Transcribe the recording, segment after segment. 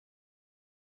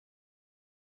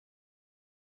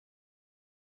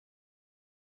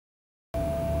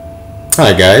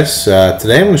Hi guys,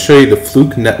 today I'm going to show you the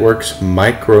Fluke Networks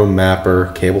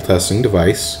MicroMapper cable testing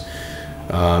device.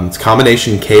 It's a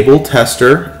combination cable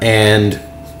tester and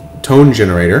tone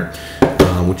generator,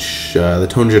 which the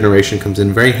tone generation comes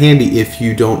in very handy if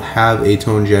you don't have a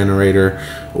tone generator,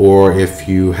 or if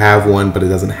you have one but it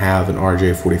doesn't have an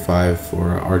RJ45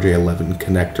 or RJ11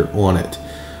 connector on it.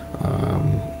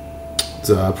 It's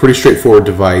a pretty straightforward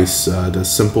device. Does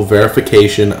simple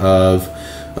verification of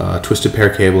twisted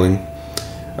pair cabling.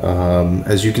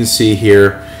 As you can see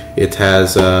here, it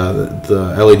has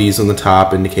the LEDs on the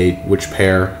top indicate which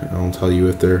pair. It'll tell you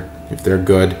if they're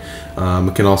good.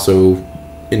 It can also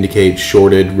indicate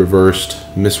shorted, reversed,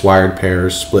 miswired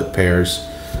pairs, split pairs.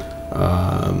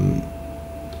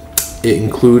 It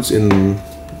includes in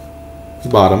the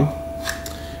bottom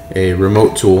a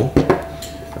remote tool,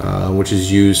 which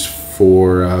is used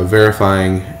for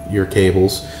verifying your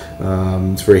cables.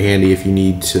 It's very handy if you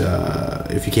need to,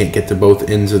 if you can't get to both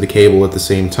ends of the cable at the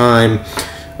same time,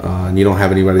 and you don't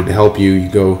have anybody to help you.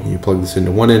 You plug this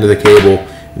into one end of the cable,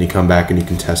 and you come back and you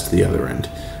can test the other end.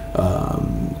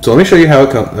 So let me show you how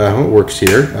it works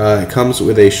here. It comes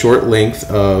with a short length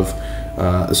of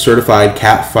a certified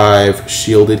Cat 5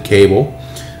 shielded cable.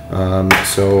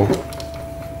 So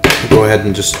go ahead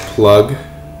and just plug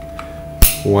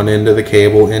one end of the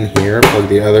cable in here, plug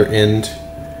the other end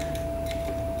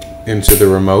into the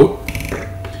remote.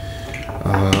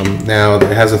 Now it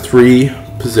has a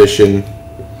 3-position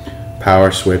power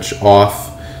switch: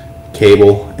 off,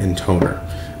 cable, and toner.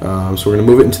 So we're going to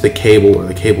move it into the cable, or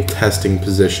the cable testing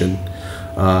position.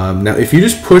 Now if you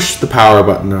just push the power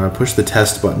button, push the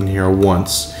test button here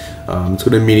once, it's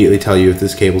going to immediately tell you if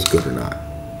this cable's good or not.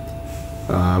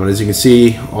 And as you can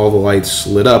see, all the lights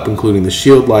lit up, including the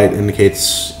shield light,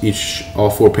 indicates all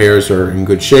 4 pairs are in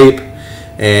good shape,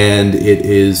 and it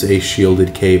is a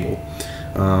shielded cable.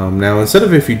 Now instead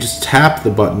of, if you just tap the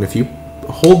button, if you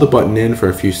hold the button in for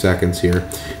a few seconds here,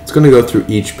 it's going to go through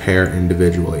each pair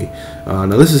individually. Now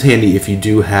this is handy if you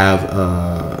do have,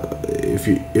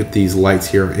 if these lights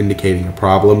here are indicating a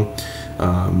problem.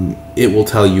 It will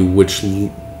tell you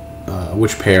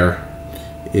which pair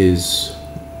is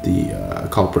the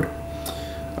culprit.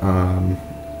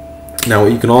 Now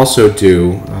what you can also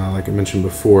do, like I mentioned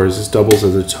before, is this doubles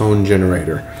as a tone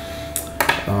generator.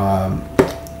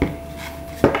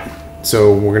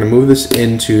 So we're going to move this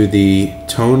into the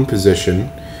tone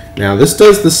position. Now this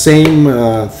does the same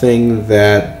thing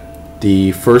that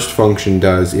the first function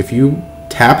does. If you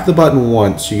tap the button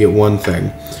once, you get one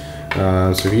thing.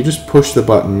 So if you just push the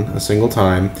button a single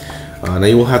time, now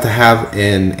you will have to have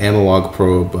an analog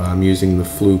probe. I'm using the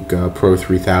Fluke Pro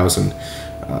 3000.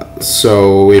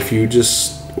 So if you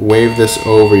just wave this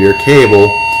over your cable,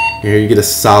 here you get a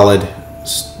solid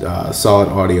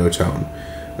audio tone.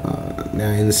 Now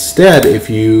instead, if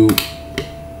you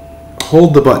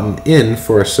hold the button in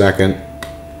for a second,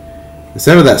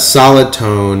 instead of that solid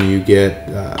tone, you get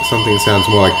something that sounds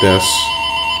more like this,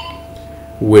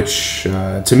 which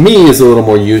to me is a little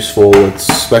more useful. It's,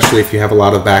 especially if you have a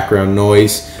lot of background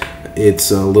noise,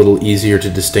 it's a little easier to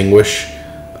distinguish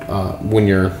when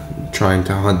you're trying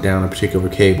to hunt down a particular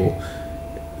cable.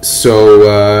 So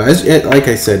like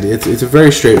I said, it's a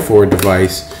very straightforward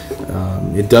device.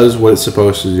 It does what it's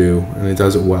supposed to do, and it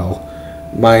does it well.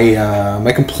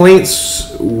 My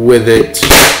complaints with it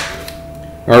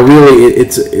are really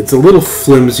it's a little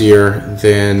flimsier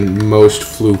than most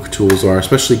Fluke tools are,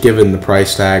 especially given the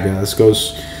price tag. This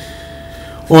goes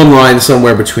online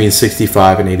somewhere between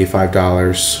 $65 and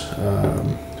 $85,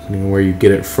 depending on where you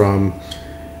get it from.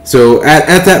 So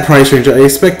at that price range, I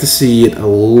expect to see it a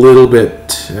little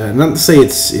bit, not to say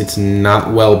it's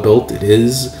not well built, it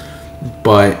is,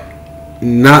 but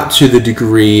not to the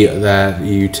degree that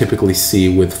you typically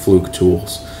see with Fluke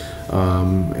tools.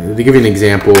 To give you an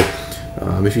example,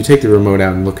 if you take the remote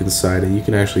out and look inside it, you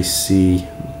can actually see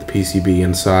the PCB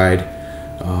inside,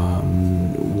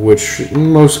 which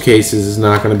in most cases is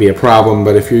not going to be a problem,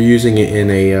 but if you're using it in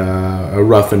a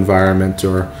rough environment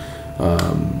or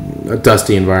a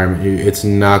dusty environment, it's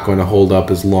not going to hold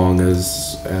up as long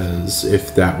as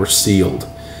if that were sealed.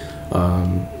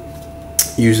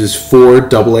 Uses 4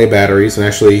 AA batteries, and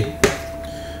actually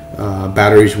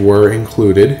batteries were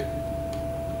included.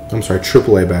 I'm sorry,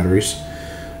 AAA batteries.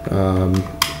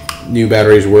 New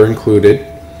batteries were included.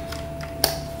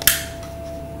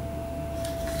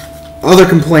 Other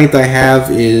complaint I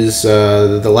have is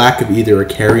the lack of either a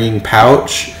carrying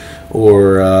pouch,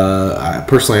 or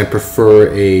personally I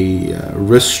prefer a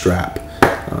wrist strap.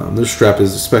 This strap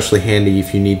is especially handy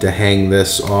if you need to hang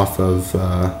this off of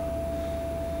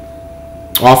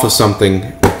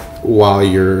something while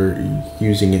you're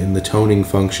using it in the toning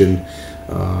function.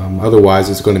 Otherwise,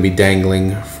 it's going to be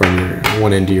dangling from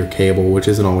one end of your cable, which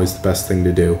isn't always the best thing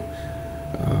to do.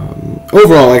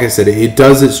 Overall, like I said, it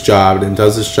does its job and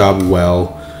does its job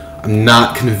well. I'm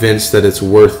not convinced that it's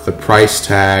worth the price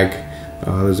tag.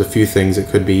 There's a few things that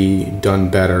could be done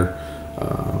better.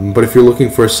 But if you're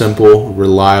looking for a simple,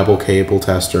 reliable cable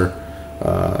tester,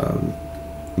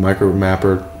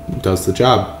 MicroMapper does the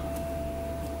job.